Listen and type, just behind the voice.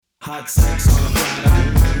Hot sex on a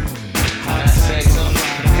platter. Hot sex on a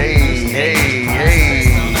platter. Hey.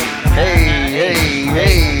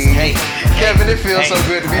 Kevin, it feels so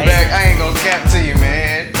good to be back. I ain't gonna cap to you,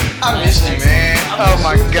 man. I missed you, man. Oh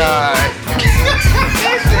my God.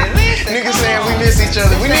 Niggas saying we miss each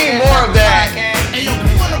other. We need more of that.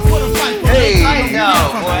 Hey.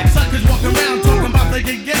 Suckers walk around talking about they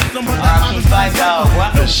can get some, but that's Fight dog,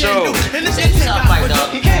 what? For sure. And this ain't Stop fight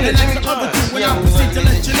dog. He came to Jimmy John's.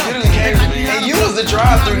 And you was the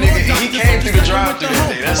drive-thru nigga, and he came through the drive-thru that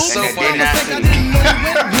day. That's so funny.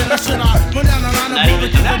 Not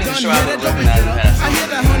even sure I would recognize him as I hear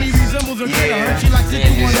that honey resembles a critter. She likes to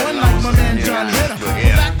do one like my man John Hitter.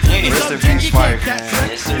 Rest in peace, Spike, man.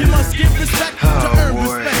 You must give respect to earn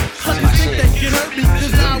respect. Suckers think they can hurt me,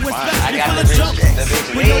 cause I respect. I got the Full of riches, jokes. the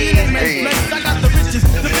bitches. We know you ain't made flex. I got the riches,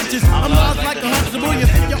 the bitches. I'm lost like a Huxtable. You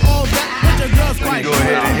think you're all that, but your girl's quite. Go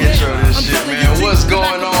ahead and intro this shit, man. What's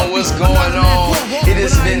going on? What's going on? It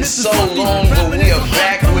has been so long, but we are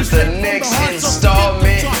back with the next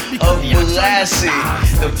installment of BLASSIC,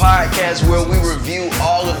 the podcast where we review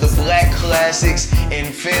all of the black classics in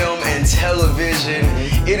film and television.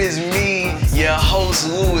 It is me, your host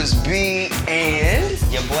Louis B, and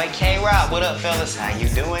your boy K-Rob. What up, fellas? How you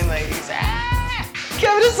doing, ladies?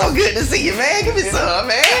 Kevin, it's so good to see you, man. Give me some,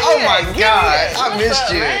 man. Oh my God, I missed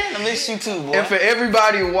you. Man? I missed you too, boy. And for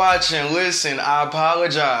everybody watching, listen, I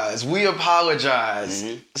apologize. We apologize.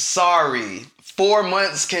 Sorry. 4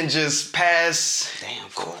 months can just pass. Damn,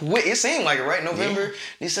 cool. Quick. It seemed like it, right? November,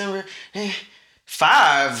 December,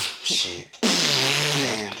 5. Shit.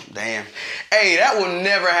 Damn. Hey, that will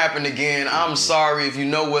never happen again. I'm sorry. If you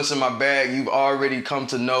know what's in my bag, you've already come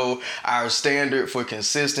to know our standard for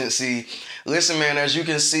consistency. Listen, man, as you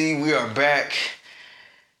can see, we are back.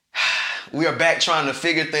 We are back trying to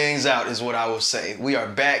figure things out, is what I will say. We are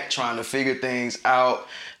back trying to figure things out.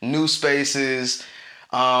 New spaces.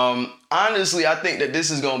 Honestly, I think that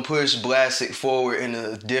this is going to push BLASSIC forward in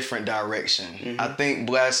a different direction. I think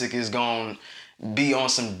BLASSIC is going to be on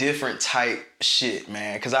some different type shit,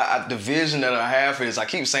 man. Because the vision that I have for this, I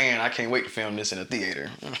keep saying I can't wait to film this in a theater.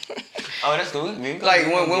 Oh, that's good. Man. Like,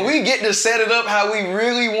 when we get to set it up how we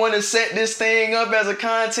really want to set this thing up as a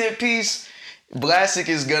content piece, BLASSIC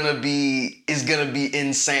is gonna be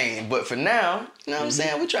insane. But for now, you know what I'm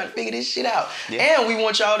saying? We're trying to figure this shit out. Yeah. And we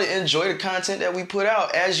want y'all to enjoy the content that we put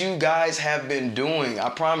out, as you guys have been doing. I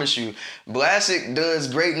promise you, BLASSIC does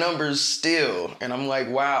great numbers still. And I'm like,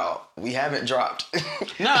 wow, we haven't dropped.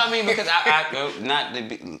 No, I mean, because I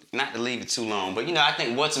not to leave it too long, but I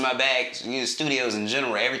think what's in my bag, studios in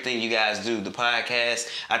general, everything you guys do, the podcast,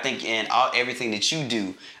 I think, and everything that you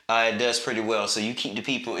do, it does pretty well. So you keep the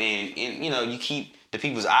people in you keep the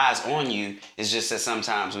people's eyes on you. It's just that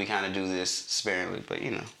sometimes we kind of do this sparingly, but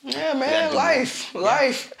Yeah, man, life.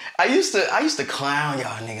 I used to clown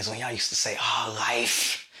y'all niggas when y'all used to say, "Oh,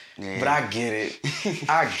 life." Yeah. But I get it.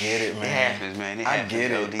 I get it, man. It happens, man. I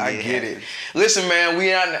get it. Listen, man,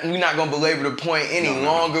 we're not gonna belabor the point any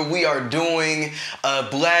longer. We are doing a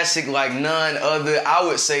BLASSIC like none other. I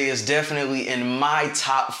would say it's definitely in my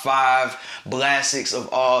top 5 BLASSICs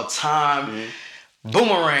of all time.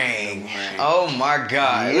 Boomerang. Oh my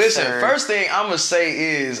God. Yes, Listen, sir. first thing I'm gonna say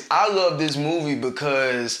is I love this movie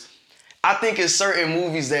because I think it's certain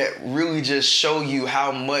movies that really just show you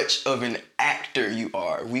how much of an actor you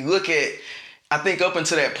are. We look at, I think up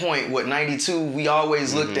until that point, 92, we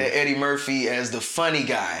always looked at Eddie Murphy as the funny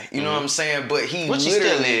guy. You know what I'm saying? But he Which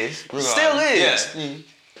literally he still is. Yeah.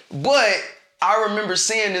 But I remember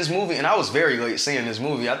seeing this movie, and I was very late seeing this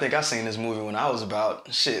movie. I think I seen this movie when I was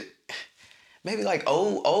about, maybe like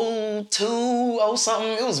 02,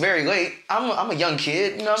 something. It was very late. I'm a young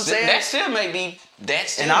kid, you know what I'm saying? That still may be.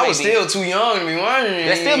 And I was still too young to be wondering.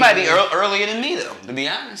 That still might be earlier than me, though, to be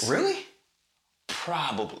honest. Really?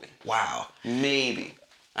 Probably. Wow. Maybe.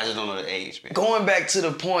 I just don't know the age, man. Going back to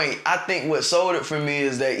the point, I think what sold it for me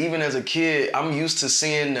is that even as a kid, I'm used to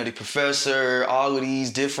seeing the professor, all of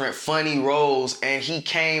these different funny roles, and he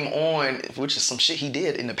came on, which is some shit he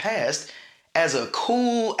did in the past, as a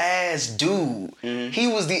cool ass dude. He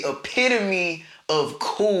was the epitome of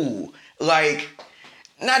cool. Like,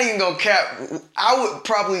 not even gonna cap. I would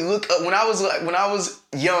probably look up when I was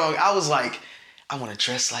young. I was like, I want to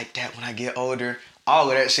dress like that when I get older.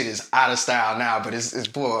 All of that shit is out of style now, but it's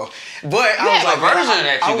boy. But I was like,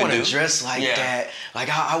 I want to dress like that. Like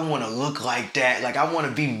I want to look like that. Like I want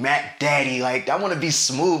to be Mac Daddy. Like I want to be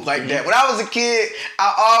smooth like that. When I was a kid,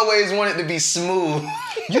 I always wanted to be smooth.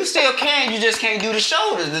 You still can. You just can't do the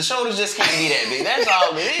shoulders. The shoulders just can't be that big. That's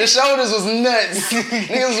all it is. The shoulders was nuts.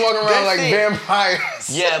 Niggas was walking around like vampires.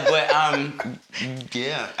 Yeah, but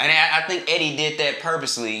yeah, and I think Eddie did that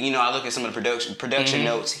purposely. You know, I look at some of the production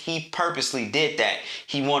notes. He purposely did that.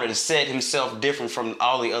 He wanted to set himself different from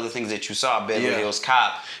all the other things that you saw, Beverly Hills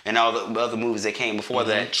Cop and all the other movies that came before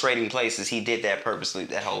that, Trading Places. He did that purposely,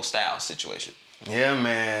 that whole style situation. Yeah,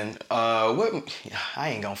 man. What? I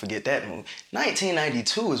ain't gonna forget that movie.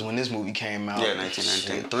 1992 is when this movie came out. Yeah,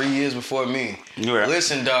 1992. Shit, 3 years before me. Yeah.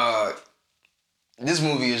 Listen, dog. This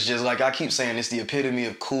movie is just, like I keep saying, it's the epitome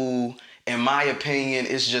of cool. In my opinion,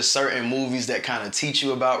 it's just certain movies that kind of teach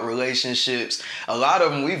you about relationships. A lot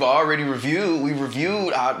of them we've already reviewed. We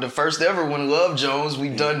reviewed the first ever one, Love Jones.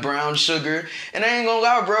 We've done Brown Sugar. And I ain't gonna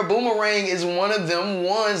lie, bro, Boomerang is one of them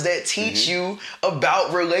ones that teach you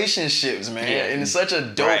about relationships, man. In such a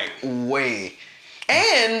dope way.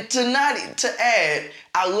 And to add,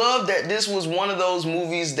 I love that this was one of those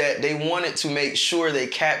movies that they wanted to make sure they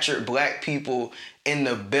captured black people in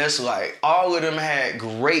the best light. All of them had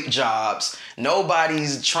great jobs.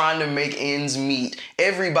 Nobody's trying to make ends meet.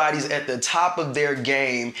 Everybody's at the top of their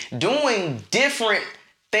game, doing different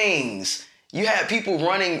things. You had people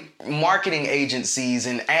running marketing agencies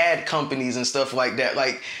and ad companies and stuff like that.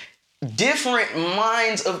 Like, different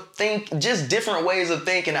minds of just different ways of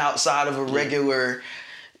thinking outside of a regular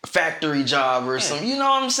factory job or something. You know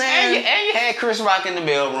what I'm saying? And you had Chris Rock in the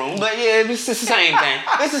mailroom, but yeah, it's the same thing.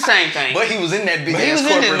 It's the same thing. But he was in that big ass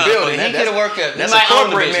corporate building. He could have worked up. That's a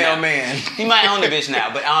corporate mailman. He might own the bitch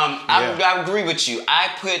now, but I agree with you. I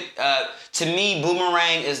put to me,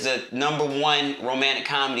 Boomerang is the #1 romantic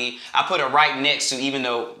comedy. I put it right next to, even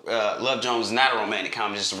though Love Jones is not a romantic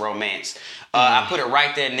comedy, it's just a romance. I put it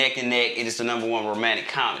right there neck and neck. It is the #1 romantic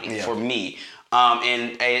comedy for me.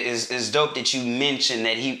 And it's dope that you mentioned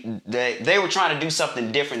that they were trying to do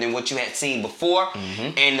something different than what you had seen before.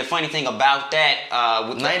 And the funny thing about that,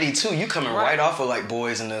 with 92, you coming right off of like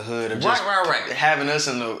Boys in the Hood, or just having us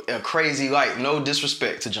in a crazy light. No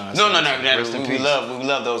disrespect to John. No. We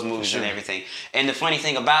love those movies and everything. And the funny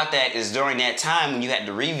thing about that is during that time when you had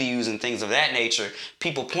the reviews and things of that nature,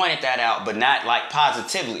 people pointed that out, but not like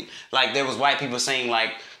positively. Like there was white people saying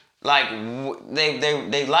like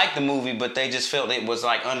they liked the movie, but they just felt it was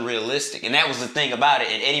like unrealistic, and that was the thing about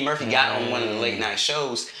it. And Eddie Murphy got on one of the late night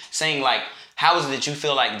shows saying like, how is it that you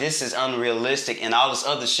feel like this is unrealistic and all this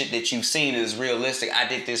other shit that you've seen is realistic? I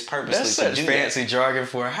did this purposely. That's such fancy jargon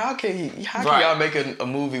for how can y'all make a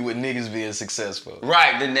movie with niggas being successful?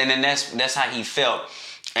 Right, and that's how he felt.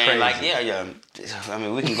 And crazy. Like I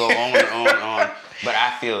mean we can go on and on, but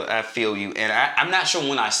I feel you, and I'm not sure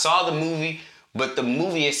when I saw the movie. But the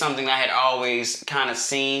movie is something I had always kind of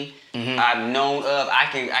seen. I've known of. I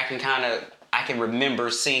can remember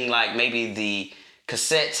seeing like maybe the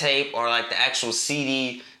cassette tape or like the actual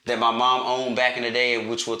CD that my mom owned back in the day,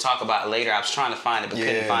 which we'll talk about later. I was trying to find it, but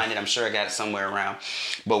couldn't find it. I'm sure I got it somewhere around.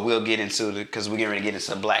 But we'll get into it because we're getting ready to get into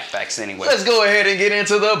the black facts anyway. Let's go ahead and get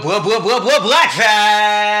into the black facts.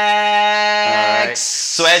 Right.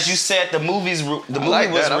 So as you said, the movie was keep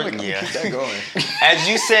that going. As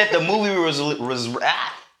you said, the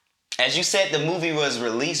movie was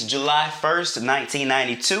released July 1st,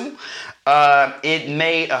 1992. It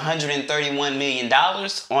made $131 million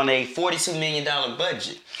on a $42 million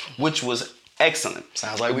budget, which was excellent.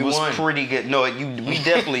 Sounds like we won. It was pretty good. No, we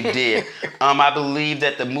definitely did. I believe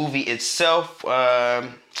that the movie itself,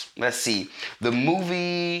 let's see, the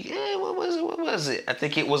movie, what was it? I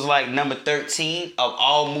think it was like number 13 of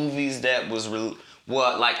all movies that was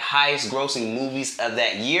like highest grossing movies of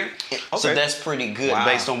that year. Okay. So that's pretty good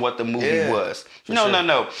based on what the movie was.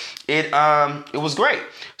 No. It was great.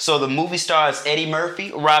 So the movie stars Eddie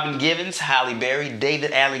Murphy, Robin Givens, Halle Berry,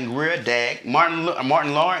 David Allen Greer,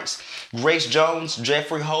 Martin Lawrence, Grace Jones,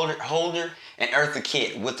 Jeffrey Holder, and Eartha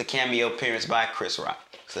Kitt with the cameo appearance by Chris Rock.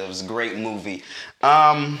 So it was a great movie.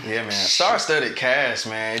 Yeah, man. Star-studded cast,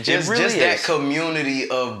 man. Just that community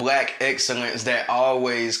of black excellence that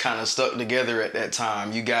always kind of stuck together at that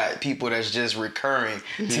time. You got people that's just recurring.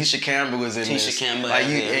 Tisha Campbell is in this.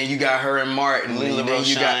 And you got her and Martin. Lila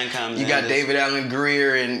Roshine you got David Allen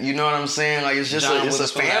Greer, and you know what I'm saying? Like it's just a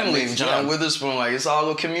family. John Witherspoon, like it's all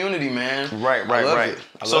a community, man. Right.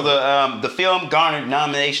 So the film garnered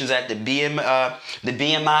nominations at the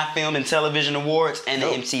BMI Film and Television Awards and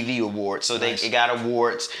the MTV Awards. So it got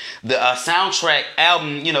awards. The soundtrack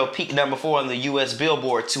album, peaked number 4 on the U.S.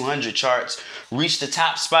 Billboard 200 charts, reached the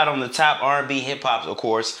top spot on the top R&B hip hop, of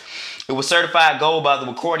course. It was certified gold by the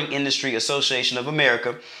Recording Industry Association of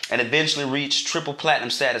America and eventually reached triple platinum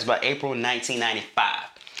status by April 1995.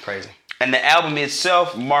 Crazy. And the album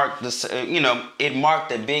itself marked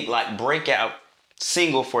the big like breakout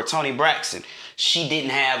single for Toni Braxton. She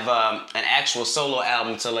didn't have an actual solo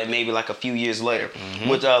album until maybe a few years later.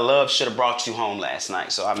 With Love Should Have Brought You Home Last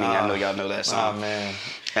Night. So I mean, I know y'all know that song. Oh man.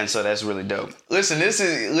 And so that's really dope. Listen,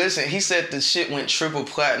 he said the shit went triple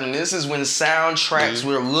platinum. This is when soundtracks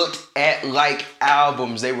were looked at like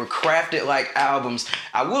albums. They were crafted like albums.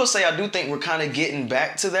 I will say I do think we're kind of getting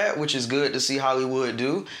back to that, which is good to see Hollywood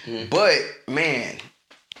do. But man,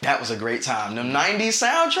 that was a great time. Them 90s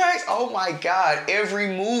soundtracks, oh my God, every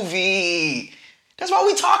movie. That's why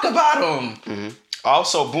we talk about them.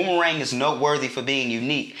 Also, Boomerang is noteworthy for being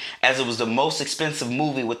unique, as it was the most expensive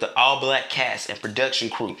movie with the all-black cast and production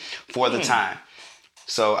crew for the time.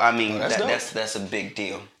 So, I mean, that's a big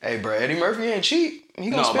deal. Hey, bro, Eddie Murphy ain't cheap.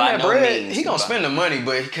 He gonna spend by that no bread. means. He gonna spend the money,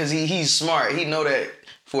 but because he's smart. He know that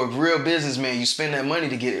for a real businessman, you spend that money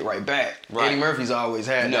to get it right back. Right. Eddie Murphy's always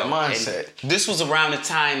had that mindset. This was around the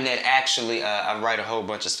time that actually, I write a whole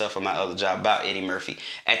bunch of stuff on my other job about Eddie Murphy.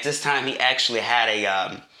 At this time, he actually had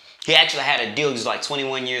a deal. He was like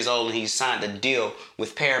 21 years old, and he signed a deal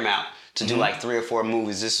with Paramount to do like 3 or 4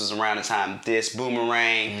 movies. This was around the time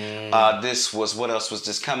Boomerang. This was, what else was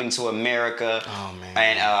this? Coming to America. Oh man.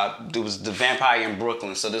 And there was The Vampire in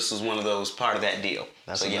Brooklyn. So this was one of those, part of that deal.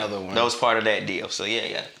 That's another one. That was part of that deal. So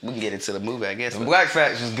yeah, we can get into the movie, I guess. The Black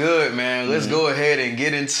Facts is good, man. Let's go ahead and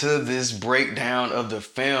get into this breakdown of the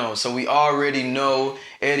film. So we already know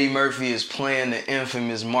Eddie Murphy is playing the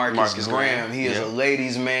infamous Marcus Graham. He is a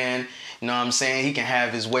ladies' man. You know what I'm saying? He can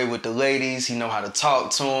have his way with the ladies. He know how to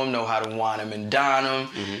talk to them, know how to wine them and dine them.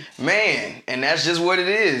 Man, and that's just what it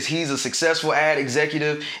is. He's a successful ad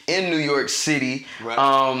executive in New York City. Right.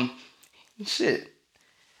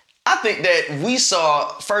 I think that we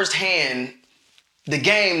saw firsthand the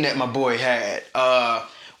game that my boy had.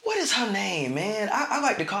 What is her name, man? I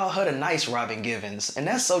like to call her the nice Robin Givens, and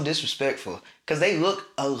that's so disrespectful. Because they look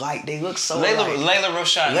alike. They look so alike. Layla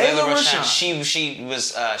Rochon. She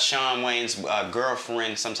was Sean Wayne's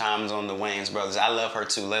girlfriend sometimes on the Wayans Brothers. I love her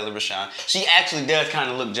too, Layla Rochon. She actually does kind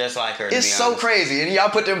of look just like her. It's so crazy. And y'all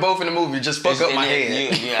put them both in the movie, just fuck up my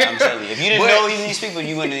head. Yeah, I'm telling you. If you didn't know these people,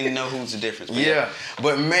 you wouldn't even know who's the difference.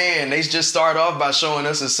 But man, they just start off by showing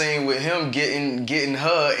us a scene with him getting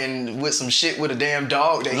her and with some shit with a damn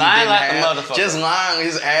dog that lying he didn't like have. A motherfucker. Just lying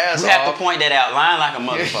his ass off. We have to point that out. Lying like a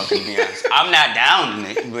motherfucker, to be honest. I'm not down in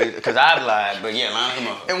it, because I've lied, but yeah, lying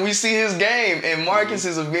like a motherfucker. And we see his game, and Marcus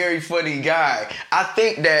is a very funny guy. I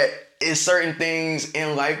think that it's certain things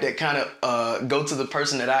in life that kind of go to the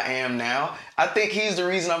person that I am now. I think he's the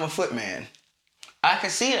reason I'm a footman. I can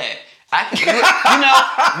see that.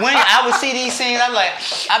 When I would see these scenes, I'm like,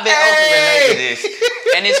 I bet Oprah can relate to this.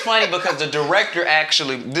 And it's funny because the director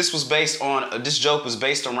actually, this joke was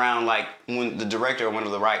based around like when the director or one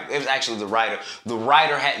of the writers, it was actually the writer. The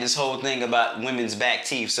writer had this whole thing about women's back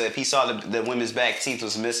teeth. So if he saw the women's back teeth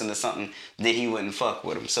was missing or something, then he wouldn't fuck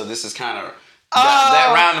with them. So this is kind of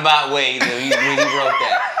that roundabout way that when he wrote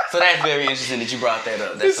that. So that's very interesting that you brought that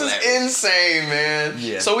up. That's hilarious. Is insane, man.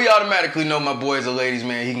 Yeah. So we automatically know my boy's a ladies'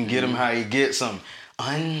 man. He can get them how he gets them.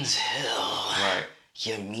 Until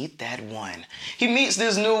you meet that one. He meets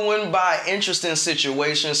this new one by interesting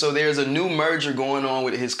situation. So there's a new merger going on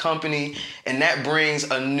with his company, and that brings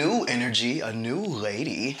a new energy, a new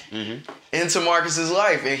lady into Marcus's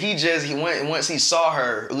life. And once he saw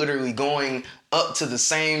her literally going up to the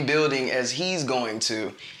same building as he's going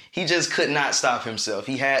to, he just could not stop himself.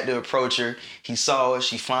 He had to approach her. He saw her.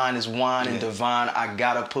 She fine as wine and divine. I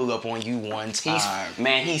gotta pull up on you one time.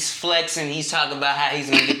 He's flexing. He's talking about how he's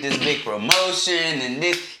gonna get this big promotion and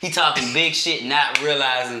this. He talking big shit, not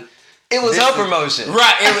realizing it was her promotion.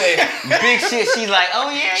 Right. It was big shit. She's like,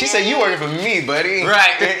 oh yeah. She said, you working for me, buddy.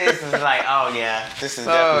 Right. It's like, oh yeah. This is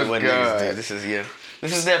definitely what niggas do. This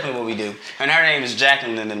is definitely what we do. And her name is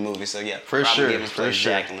Jacqueline in the movie. So yeah. For sure.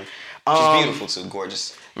 Jacqueline. She's beautiful too.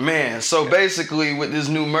 Gorgeous. Man, so basically with this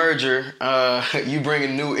new merger, you bring a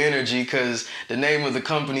new energy because the name of the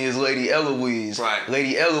company is Lady Eloise. Right.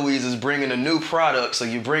 Lady Eloise is bringing a new product, so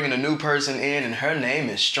you're bringing a new person in, and her name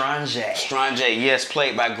is Strange. Strange, yes,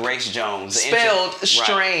 played by Grace Jones. Spelled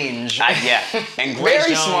strange. Yeah, and Grace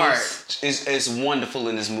Very Jones smart. is wonderful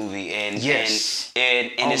in this movie, and yes, and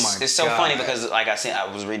it's so funny because like I said,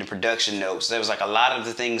 I was reading production notes. There was like a lot of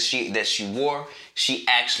the things that she wore, she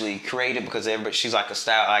actually created because she's like a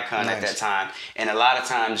style icon at that time, and a lot of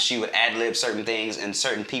times she would ad-lib certain things, and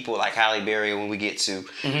certain people like Halle Berry, when we get to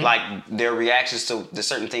like their reactions to the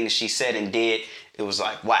certain things she said and did, it was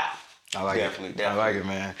like, wow. I like it. I like it,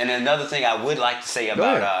 man. And another thing I would like to say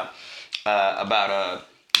about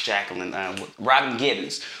Jacqueline, Robin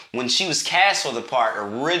Gibbons, when she was cast for the part,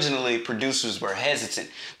 originally producers were hesitant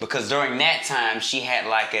because during that time she had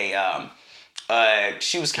like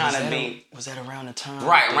She was kind of being... Was that around the time?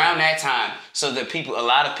 Right, around that time. So a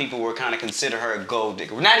lot of people were kind of consider her a gold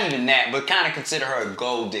digger. Not even that, but kind of consider her a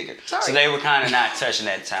gold digger. Sorry. So they were kind of not touching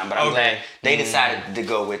that time. But I'm glad they decided to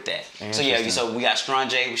go with that. So yeah, so we got Strong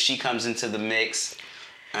J. She comes into the mix.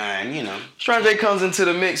 And, you know. Strong J comes into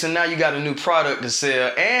the mix, and now you got a new product to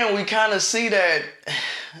sell. And we kind of see that,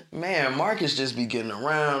 man, Marcus just be getting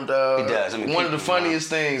around, dog. He does. I mean, one of the funniest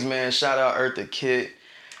things, man. Shout out Eartha Kitt.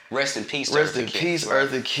 Rest in peace, Rest in peace,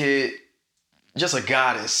 Eartha Kitt. Just a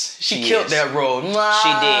goddess. She killed that role.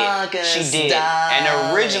 She did.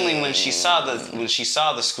 And originally, when she saw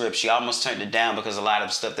the script, she almost turned it down because a lot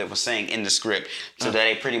of stuff that was saying in the script, so that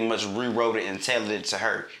they pretty much rewrote it and tailored it to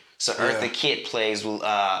her. So Eartha Kitt plays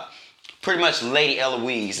pretty much Lady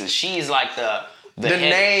Eloise, and she's like the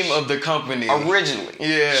name of the company originally.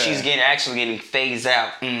 Yeah, she's getting phased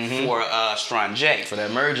out for Strong J for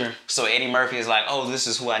that merger. So Eddie Murphy is like, oh, this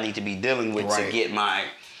is who I need to be dealing with to get my,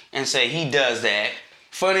 and say he does that.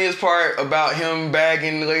 Funniest part about him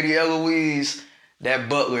bagging Lady Eloise, that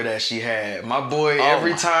butler that she had. My boy,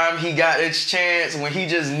 every time he got his chance, when he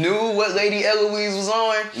just knew what Lady Eloise was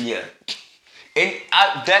on. Yeah. And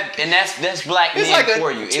that's black men like for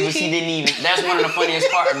you. It was he didn't even. That's one of the funniest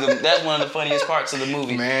parts. That's one of the funniest parts of the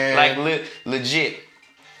movie. Man, like legit.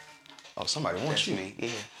 Oh, somebody wants you. Me.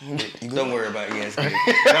 Yeah. Don't worry about it. Yeah, it's good.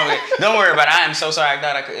 Don't worry about it. I am so sorry. I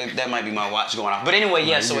thought that might be my watch going off. But anyway,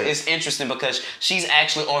 yeah. So it's interesting because she's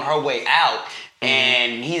actually on her way out.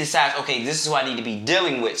 And he decides, okay, this is who I need to be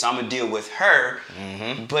dealing with, so I'm gonna deal with her.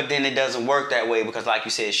 But then it doesn't work that way because, like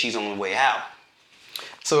you said, she's on the way out.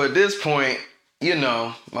 So at this point, you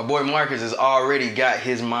know, my boy Marcus has already got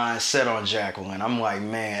his mind set on Jacqueline. I'm like,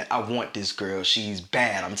 man, I want this girl. She's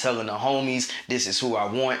bad. I'm telling the homies, this is who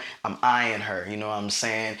I want. I'm eyeing her. You know what I'm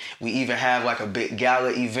saying? We even have like a big gala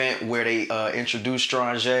event where they introduce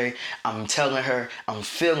Strong J. I'm telling her, I'm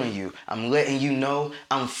feeling you. I'm letting you know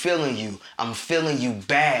I'm feeling you. I'm feeling you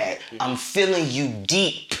bad. I'm feeling you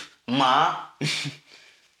deep, ma.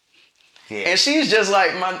 And she's just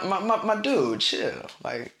like, my dude, chill.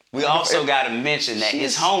 Like, we also got to mention that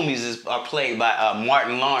his homies are played by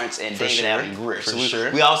Martin Lawrence and David Allen Greer. So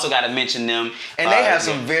we also got to mention them. And they have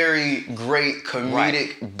some very great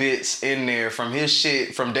comedic bits in there, from his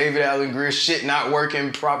shit, from David Allen Greer's shit not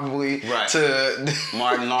working properly to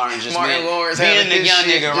Martin Lawrence just being the young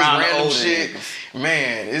nigga around the older shit.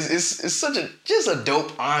 Man, it's such a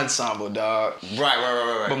dope ensemble, dog.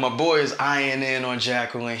 Right. But my boy is eyeing in on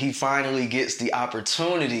Jacqueline. He finally gets the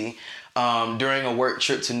opportunity during a work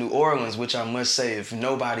trip to New Orleans, which I must say, if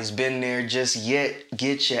nobody's been there just yet,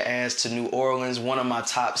 get your ass to New Orleans. One of my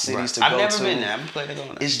top cities to go to. I've never been there. I haven't played it on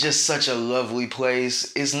there. It's just such a lovely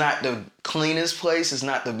place. It's not the cleanest place. It's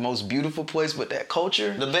not the most beautiful place, but that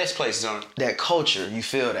culture. The best place on it. That culture, you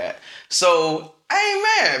feel that. So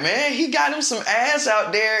I ain't mad, man. He got him some ass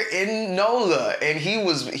out there in NOLA, and he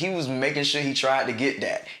was making sure he tried to get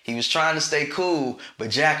that. He was trying to stay cool, but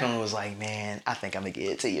Jacqueline was like, man, I think I'm gonna get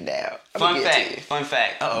it to you now. Fun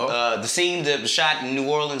fact. The scene that was shot in New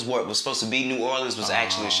Orleans, where it was supposed to be New Orleans, was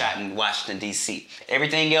actually shot in Washington, D.C.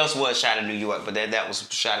 Everything else was shot in New York, but that was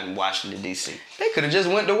shot in Washington, D.C. They could have just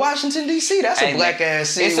went to Washington, D.C. That's a black ass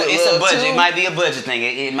city. It's a budget. Too. It might be a budget thing.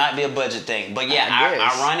 It might be a budget thing. But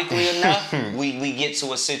yeah, ironically enough, we get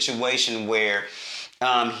to a situation where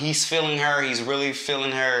he's feeling her. He's really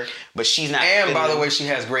feeling her, but she's not. And by the way, she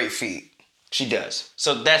has great feet. She does.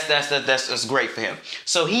 So that's great for him.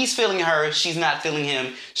 So he's feeling her. She's not feeling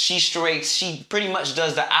him. She pretty much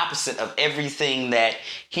does the opposite of everything that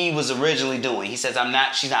he was originally doing. He says, I'm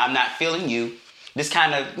not feeling you. This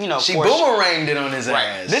kind of, she boomeranged it on his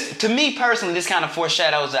ass. This, to me personally, this kind of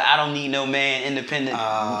foreshadows that I don't need no man, independent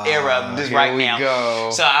era right now. Go.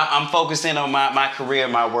 So I'm focused in on my career,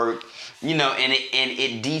 my work, and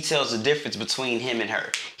it details the difference between him and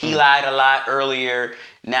her. He lied a lot earlier.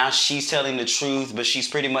 Now she's telling the truth, but she's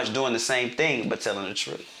pretty much doing the same thing, but telling the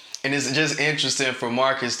truth. And it's just interesting for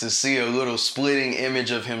Marcus to see a little splitting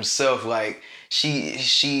image of himself, like, She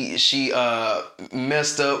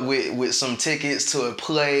messed up with some tickets to a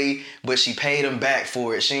play, but she paid him back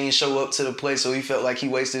for it. She didn't show up to the play, so he felt like he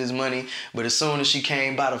wasted his money. But as soon as she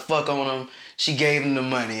came by to fuck on him, she gave him the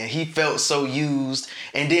money, and he felt so used.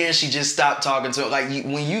 And then she just stopped talking to him. Like,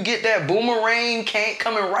 when you get that boomerang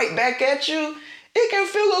coming right back at you, it can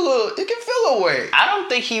feel a way. I don't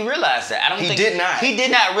think he realized that. He did not. He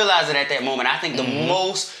did not realize it at that moment. I think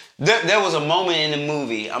there was a moment in the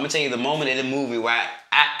movie, I'm going to tell you the moment in the movie where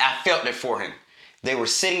I felt it for him. They were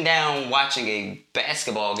sitting down watching a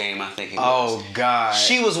basketball game, I think it was. Oh, God.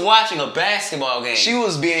 She was watching a basketball game. She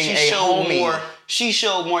was being a homie. She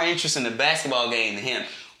showed more interest in the basketball game than him.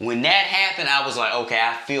 When that happened, I was like, okay,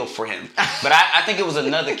 I feel for him. But I think it was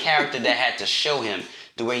another character that had to show him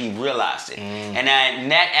the way he realized it. And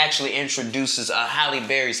that actually introduces Halle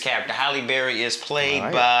Berry's character. Halle Berry is played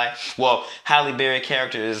by, Halle Berry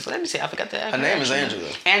character is, let me see, I forgot the actor. Her name is Angela.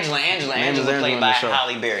 Angela played by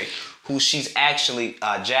Halle Berry, who she's actually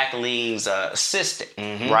Jacqueline's assistant,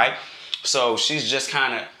 right? So she's just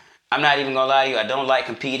kind of, I'm not even gonna lie to you, I don't like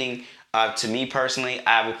competing. To me personally,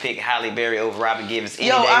 I would pick Halle Berry over Robin Givens any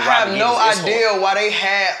day. I have Robin no Givens idea why they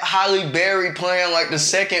had Halle Berry playing like the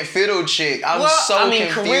second fiddle chick. I'm so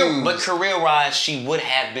confused. Career-wise, she would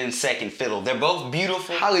have been second fiddle. They're both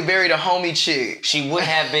beautiful. Halle Berry, the homie chick. She would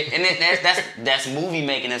have been, and that's movie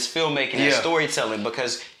making, that's filmmaking, that's storytelling,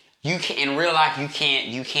 because you can't, in real life, you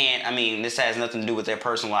can't, I mean, this has nothing to do with their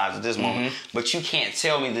personal lives at this moment, but you can't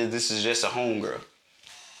tell me that this is just a homegirl.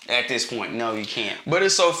 At this point, no, you can't. But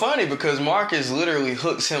it's so funny because Marcus literally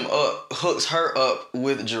hooks her up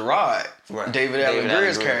with Gerard, David Allen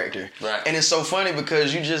Greer's character. Right. And it's so funny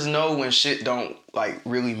because you just know when shit don't like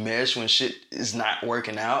really mesh, when shit is not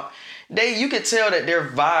working out. You could tell that their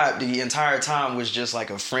vibe the entire time was just like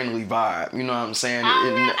a friendly vibe. You know what I'm saying?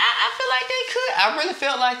 I feel like they could. I really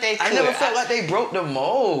felt like they could. I never felt like they broke the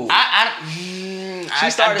mold. She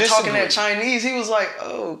started talking that Chinese. He was like,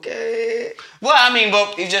 okay. Well, I mean,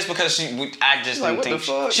 but it's just because I just didn't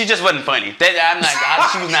think she just wasn't funny.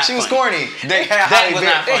 She was not. She was corny. That was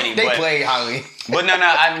not funny. They played Holly. But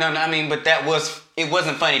I mean, but it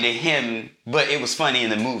wasn't funny to him, but it was funny in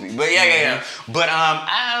the movie. But yeah. But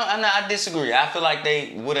I disagree. I feel like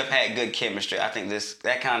they would have had good chemistry. I think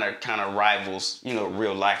that kind of rivals,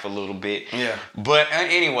 real life a little bit. Yeah. But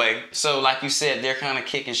anyway, so like you said, they're kind of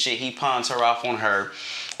kicking shit. He pawns her off on her.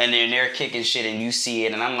 And then they're kicking shit and you see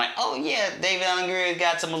it. And I'm like, oh yeah, David Allen Greer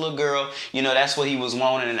got some little girl. That's what he was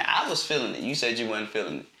wanting. And I was feeling it. You said you weren't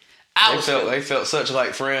feeling it. They felt such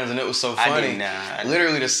like friends, and it was so funny.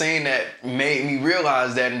 Literally, the scene that made me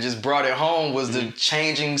realize that and just brought it home was the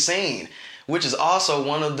changing scene, which is also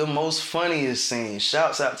one of the most funniest scenes.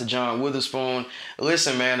 Shouts out to John Witherspoon.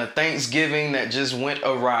 Listen, man, a Thanksgiving that just went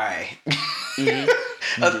awry.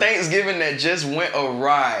 A Thanksgiving that just went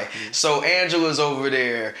awry. So Angela's over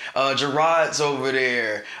there. Gerard's over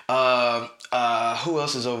there. Who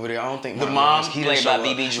else is over there? I don't think the mom played by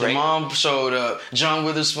B.B. Drake. The mom showed up. John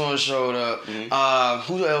Witherspoon showed up.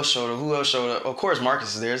 Who else showed up? Of course,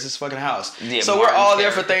 Marcus is there. It's his fucking house. Yeah, so we're all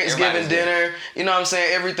there for Thanksgiving dinner. You know what I'm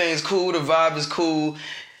saying? Everything's cool. The vibe is cool.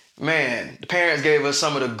 Man, the parents gave us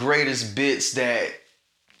some of the greatest bits that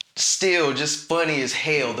still just funny as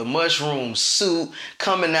hell. The mushroom suit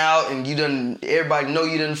coming out and everybody know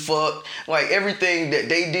you done fucked. Like everything that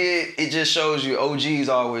they did, it just shows you OGs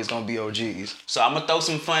always gonna be OGs. So I'm gonna throw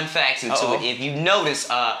some fun facts into it. If you notice,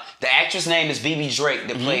 the actress name is B.B. Drake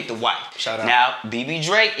that played the wife. Shout out. Now, B.B.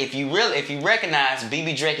 Drake, if you recognize,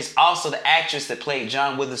 B.B. Drake is also the actress that played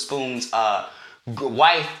John Witherspoon's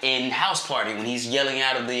wife in House Party when he's yelling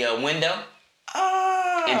out of the window.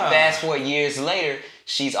 And fast forward years later,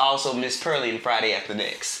 she's also Miss Pearly in Friday After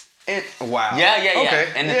Next. Wow. Yeah.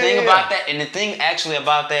 Okay. And the thing about that, and the thing actually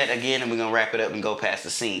about that, again, and we're gonna wrap it up and go past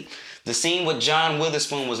the scene. The scene with John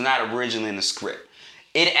Witherspoon was not originally in the script.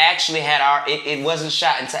 It actually had it wasn't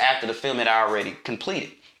shot until after the film had already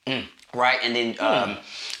completed. Right? And then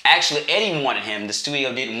actually Eddie wanted him. The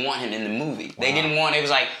studio didn't want him in the movie. They didn't want, it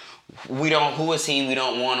was like, who is he? We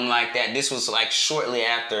don't want him like that. This was like shortly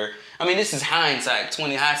after. I mean, this is hindsight.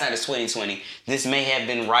 Hindsight is 2020. This may have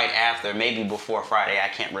been right after, maybe before Friday. I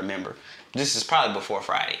can't remember. This is probably before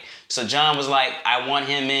Friday. So John was like, I want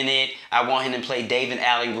him in it. I want him to play David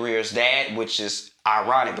Allen Greer's dad, which is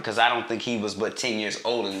ironic because I don't think he was but 10 years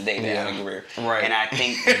older than David Allen Greer. Right. And I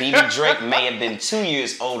think B.B. Drake may have been 2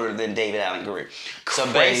 years older than David Allen Greer.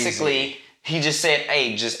 So basically, he just said,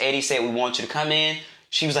 hey, Eddie said, we want you to come in.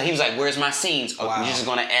 He was like, where's my scenes? Oh, you're just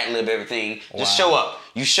gonna ad-lib everything. Just show up.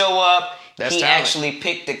 You show up. He actually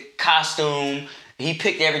picked the costume. He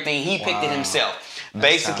picked everything. He picked it himself.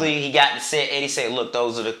 Basically, he got to set. Eddie said, look,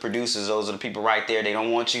 those are the producers. Those are the people right there. They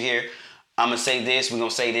don't want you here. I'm gonna say this. We're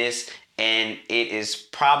gonna say this. And it is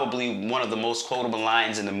probably one of the most quotable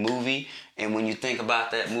lines in the movie. And when you think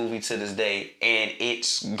about that movie to this day, and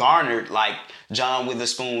it's garnered like John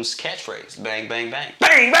Witherspoon's catchphrase, bang, bang, bang.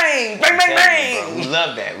 Bang, bang, bang, bang, bang. We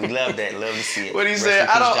love that. We love that. Love to see it. What did he say?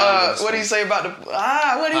 What did he say about the,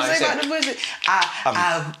 what did he say about the pussy?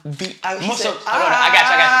 I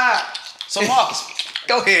got you. So Marcus,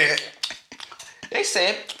 go ahead. They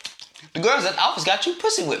said, the girls at the office got you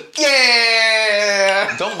pussy whipped.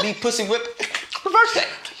 Yeah. Don't be pussy whipped. Reverse that.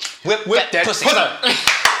 Whip that pussy.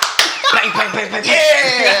 Bang, bang, bang, bang, bang.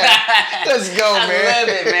 Yeah! Let's go, man. I love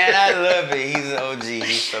it, man. I love it. He's an OG.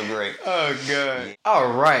 He's so great. Oh, God. Yeah.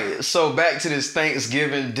 All right. So back to this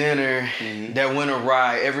Thanksgiving dinner that went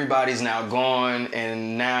awry. Everybody's now gone,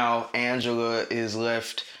 and now Angela is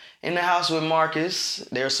left in the house with Marcus.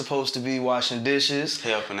 They're supposed to be washing dishes.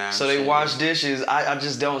 Helping out. So they wash dishes. I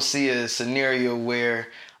just don't see a scenario where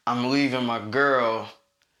I'm leaving my girl.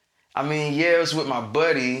 I mean, yeah, it was with my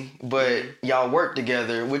buddy, but y'all work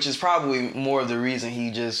together, which is probably more of the reason he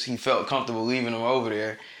felt comfortable leaving him over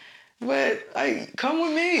there. But, like, come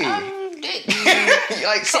with me.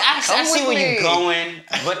 Like, see, I see where you're going,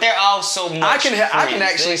 but they're all so much I can friends.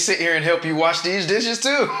 actually sit here and help you wash these dishes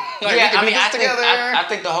too. Like, yeah, I mean, I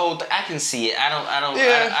think the whole I can see it. I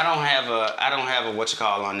don't have a what you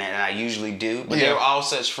call on that, and I usually do. But they were all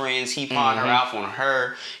such friends. He pawned her off on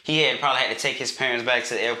her. He probably had to take his parents back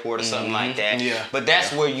to the airport or something like that. Yeah. But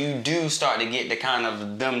that's where you do start to get the kind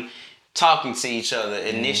of them talking to each other,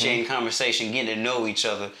 initiating conversation, getting to know each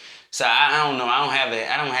other. So I don't know. I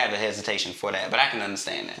don't have a hesitation for that, but I can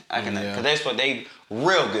understand that. Because that's what they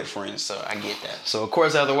real good friends. So I get that. So of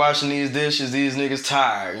course, after washing these dishes, these niggas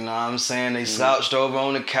tired. You know what I'm saying? They slouched over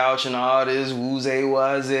on the couch and all this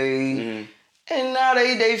woozy-wazy. And now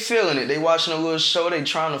they feeling it. They watching a little show. They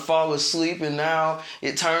trying to fall asleep, and now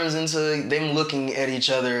it turns into them looking at each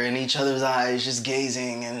other in each other's eyes, just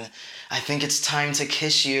gazing. And I think it's time to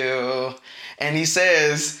kiss you. And he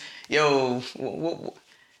says, "Yo, you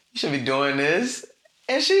should be doing this."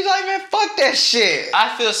 And she's like, "Man, fuck that shit."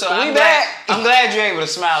 I feel so. I'm glad you're able to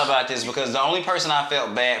smile about this, because the only person I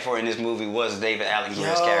felt bad for in this movie was David Allen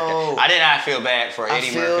Greer's character. I did not feel bad for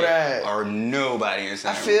Eddie Murphy or nobody in this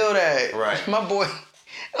movie. I feel that. Right. My boy,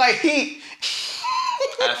 like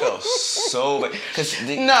I felt so bad.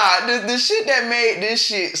 The shit that made this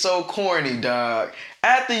shit so corny, dog.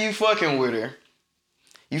 After you fucking with her,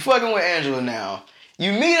 you fucking with Angela now.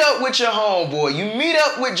 You meet up with your homeboy. You meet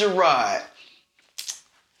up with Gerard.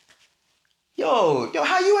 Yo,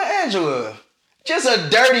 how you and Angela? Just a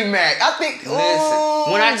dirty Mac. I think.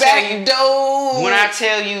 Listen, when I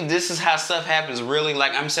tell you this is how stuff happens, really,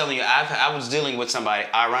 like I'm telling you, I was dealing with somebody.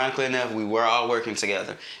 Ironically enough, we were all working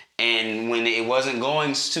together. And when it wasn't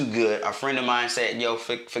going too good, a friend of mine said, "Yo,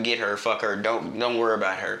 forget her, fuck her, don't worry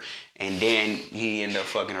about her." And then he ended up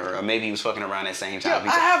fucking her, or maybe he was fucking around at the same time. Yo,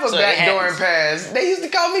 I have a backdooring pass. They used to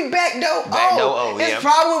call me backdoor. It's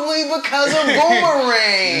probably because of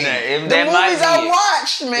Boomerang. The movies I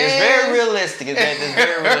watched, man. It's very realistic. It's very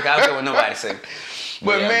realistic. I don't care what nobody says.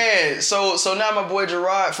 But man, so now my boy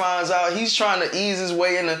Gerard finds out he's trying to ease his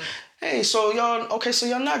way into. Hey, so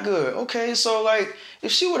y'all not good. Okay, so like,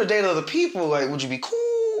 if she were to date other people, like, would you be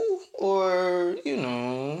cool? Or, you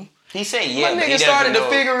know. He said yeah, my but nigga started to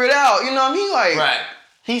figure it out. You know what I mean? Like, right.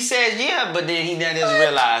 He says yeah, but then he doesn't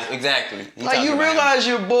realize exactly. Like, you realize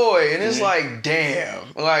your boy, and it's like,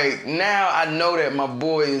 damn. Like, now I know that my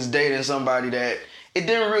boy is dating somebody that it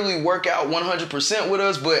didn't really work out 100% with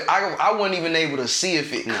us, but I wasn't even able to see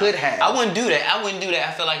if it could have. I wouldn't do that. I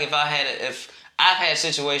feel like if I've had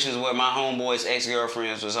situations where my homeboy's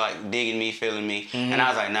ex-girlfriends was like digging me, feeling me, and I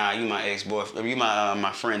was like, nah, you my ex-boyfriend, you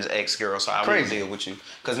my friend's ex-girl, so I won't deal with you.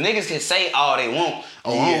 Because niggas can say all they want.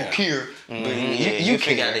 Oh, I don't care. But you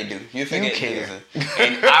figure out they do. You care.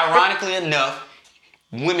 And ironically enough,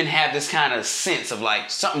 women have this kind of sense of like,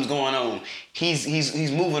 something's going on. He's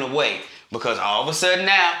moving away. Because all of a sudden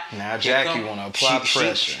now Jackie want to apply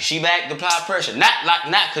pressure. She back to apply pressure. Not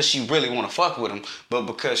because she really want to fuck with him, but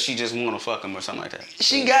because she just want to fuck him or something like that.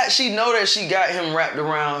 She know that she got him wrapped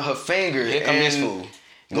around her finger. Here come this fool.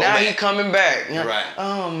 Now he coming back. You know? Right.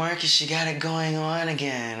 Oh, Marcus, she got it going on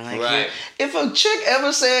again. Like, right. If a chick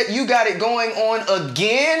ever said you got it going on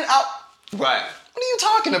again, right. What are you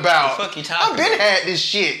talking about? The fuck you talking I've been about? had this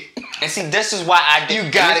shit. And see, this is why I did.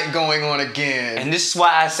 You got it going on again. And this is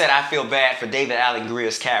why I said I feel bad for David Allen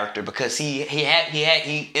Greer's character, because he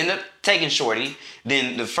ended up taking Shorty.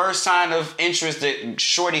 Then the first sign of interest that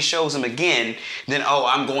Shorty shows him again, then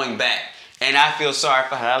I'm going back. And I feel sorry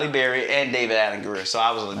for Halle Berry and David Allen Greer. So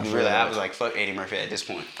I was like, fuck Eddie Murphy at this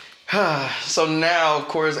point. So now, of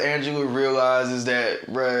course, Angela realizes that,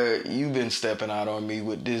 bruh, you've been stepping out on me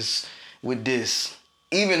with this.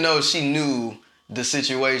 Even though she knew the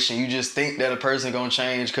situation, you just think that a person gonna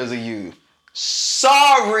change because of you.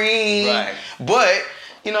 Sorry. Right. But,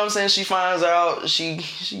 you know what I'm saying, she finds out she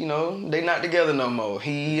you know, they not together no more.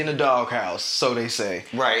 He in the doghouse, so they say.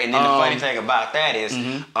 Right, and then the funny thing about that is,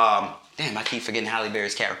 damn, I keep forgetting Halle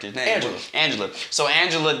Berry's character's name. Angela. So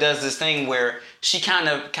Angela does this thing where she kind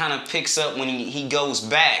of picks up when he goes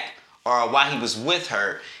back, or while he was with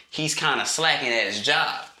her, he's kind of slacking at his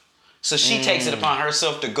job. So she takes it upon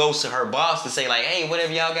herself to go to her boss to say like, hey,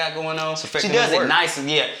 whatever y'all got going on. She affecting does his it work.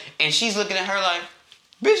 nicely, yeah. And she's looking at her like,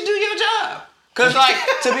 bitch, do your job. Cause like,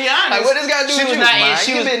 to be honest, Like, what this got to do she with was you? not in, Mind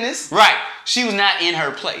she your was, business. right. She was not in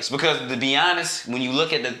her place. Because to be honest, when you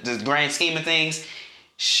look at the grand scheme of things,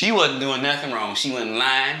 she wasn't doing nothing wrong. She wasn't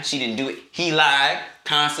lying. She didn't do it. He lied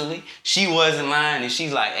constantly. She wasn't lying. And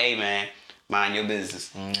she's like, hey man, mind your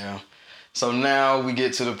business. Yeah. So now we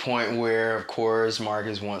get to the point where, of course,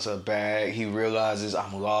 Marcus wants her back. He realizes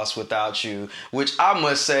I'm lost without you, which I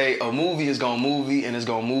must say, a movie is gonna movie and it's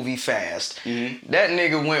gonna movie fast. That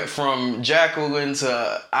nigga went from Jacqueline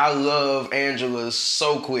to I love Angela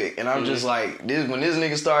so quick, and I'm just like, when this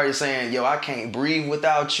nigga started saying, yo, I can't breathe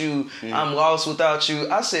without you, I'm lost without you,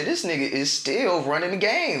 I said, this nigga is still running the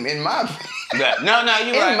game, in my opinion. Yeah. No,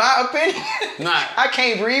 you're right. In my opinion. Nah. I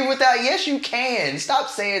can't breathe without. Yes, you can. Stop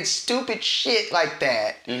saying stupid shit like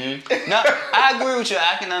that. No, I agree with you.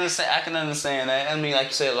 I can understand that. I mean, like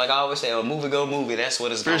you said, like I always say, a movie go movie. That's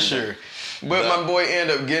what it's For sure. But my boy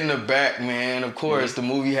ended up getting her back, man. Of course, the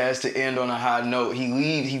movie has to end on a high note. He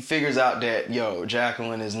leaves. He figures out that, yo,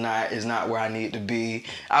 Jacqueline is not where I need to be.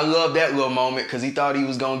 I love that little moment because he thought he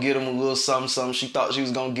was gonna get him a little something, something. She thought she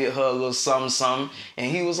was gonna get her a little something, something,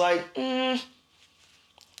 and he was like,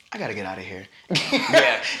 I gotta get out of here.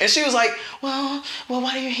 Yeah. And she was like, well,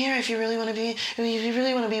 why are you here if you really want to be? If you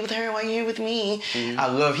really want to be with her, why are you here with me?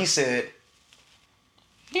 He said,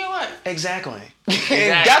 you know what? Exactly.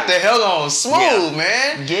 And got the hell on smooth,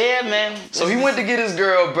 man. Yeah, man. So he went to get his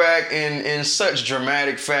girl back in such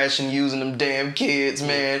dramatic fashion, using them damn kids,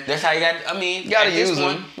 man. That's how you got. I mean, Gotta at this use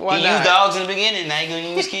point, them. Why he not? used dogs in the beginning. Now he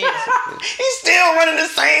gonna use kids. He's still running the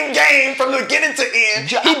same game from beginning to end.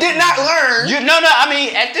 He did not learn. No. I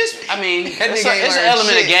mean, it's an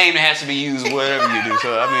element of game that has to be used whatever you do.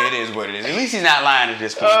 So I mean, it is what it is. At least he's not lying at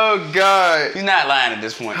this point. Oh God. He's not lying at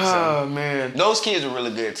this point. Oh man. Those kids were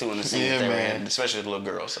really good too in the scene that they were man. in, especially the little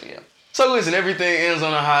girl. So yeah. So listen, everything ends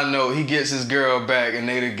on a high note. He gets his girl back and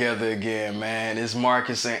they together again, man. It's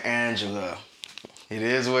Marcus and Angela. It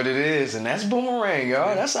is what it is, and that's Boomerang,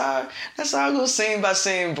 y'all. That's our little scene by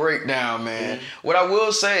scene breakdown, man. What I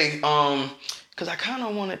will say, because I kind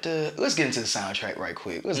of wanted to, let's get into the soundtrack right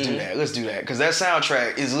quick. Let's do that. Because that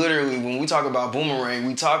soundtrack is literally, when we talk about Boomerang,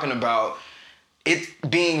 we talking about it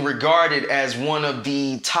being regarded as one of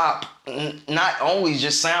the top, not only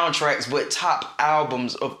just soundtracks, but top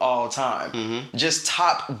albums of all time. Just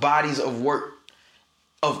top bodies of work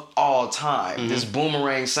of all time. This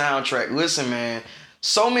Boomerang soundtrack. Listen, man,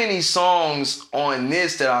 so many songs on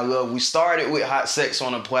this that I love. We started with Hot Sex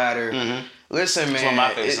on a Platter. Listen,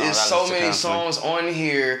 man, it's so many songs on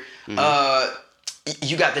here.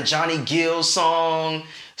 You got the Johnny Gill song.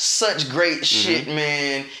 Such great shit,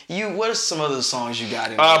 man. What are some other songs you got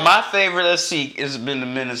in there? My favorite, let's see, it's been a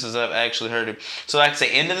minute since I've actually heard it. So I can say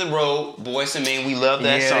End of the Road, Boys and Men, we love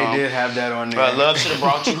that song. Yeah, they did have that on there. Love Should Have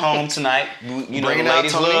Brought You Home Tonight. You know, Bringing the Out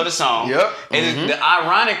ladies Tony. love the song. Yep. And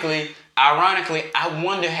ironically, I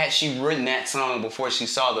wonder had she written that song before she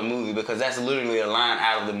saw the movie, because that's literally a line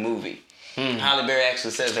out of the movie. Halle Berry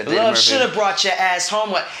actually says that. Love should have brought your ass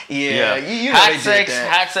home. Yeah. You know Hot they Sex, did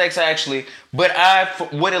that. Hot Sex actually. But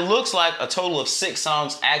what it looks like, a total of 6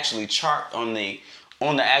 songs actually chart on the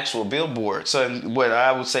actual Billboard. So what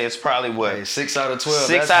I would say it's probably what? Hey, 6 out of 12.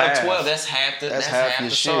 6 out of 12. That's half the your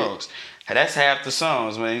songs. That's half the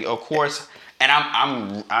songs, man. Of course. And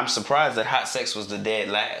I'm surprised that Hot Sex was the dead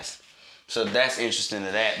last. So that's interesting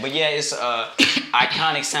to that. But yeah, it's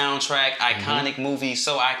iconic soundtrack, iconic movie,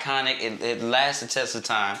 so iconic. It lasts the test of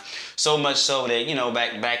time. So much so that, you know,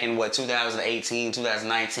 back in 2018,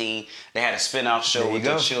 2019, they had a spin-off show with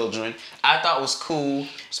the children. I thought it was cool.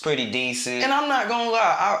 It's pretty decent. And I'm not gonna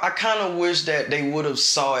lie, I kind of wish that they would have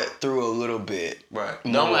saw it through a little bit. Right.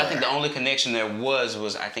 I think the only connection there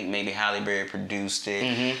was I think maybe Halle Berry produced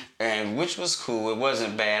it, and which was cool. It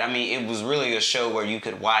wasn't bad. I mean, it was really a show where you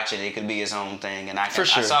could watch it. It could be its own thing, and I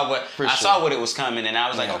saw what it was coming, and I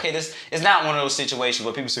was like, okay, this is not one of those situations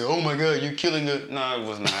where people say, oh my God, you're killing it. No, it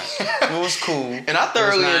was not. It was cool. And I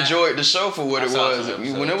thoroughly enjoyed the show for what it was.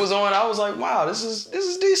 When it was on, I was like, wow, this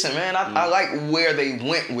is decent, man. I like where they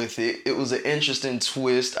went with it. It was an interesting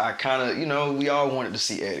twist. I kind of, we all wanted to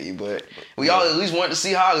see Eddie, but we all at least wanted to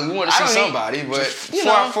see Holly. We wanted to see somebody, but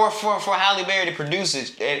for Halle Berry to produce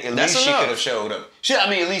it, at least she could have showed up. At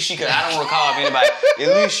least she could. I don't recall if anybody.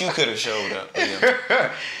 At least you could have showed up.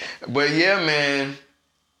 Yeah. But yeah, man,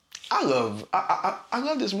 I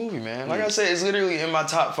love this movie, man. Like I said, it's literally in my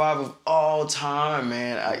top 5 of all time,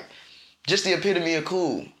 man. Just the epitome of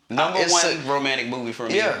cool. Number it's one, romantic movie for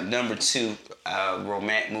me. Yeah. Number two,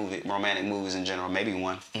 romantic movies in general. Maybe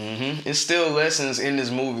one. It's still lessons in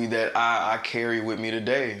this movie that I carry with me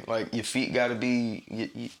today. Like your feet gotta be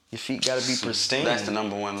your feet gotta be pristine. That's the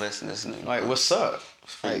number one lesson. Like what's up,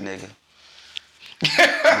 Freak nigga.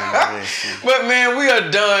 But man, we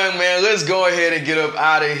are done, man. Let's go ahead and get up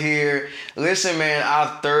out of here. Listen, man,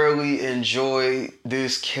 I thoroughly enjoyed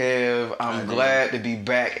this, Kev. I'm glad to be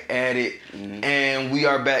back at it. And we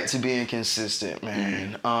are back to being consistent,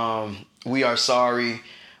 man. We are sorry.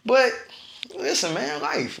 But listen, man,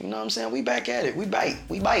 life, you know what I'm saying? We back at it. We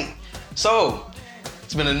bite. So,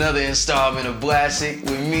 it's been another installment of BLASSIC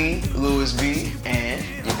with me, Louis B, and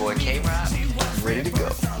your boy K-Rob. ready to go.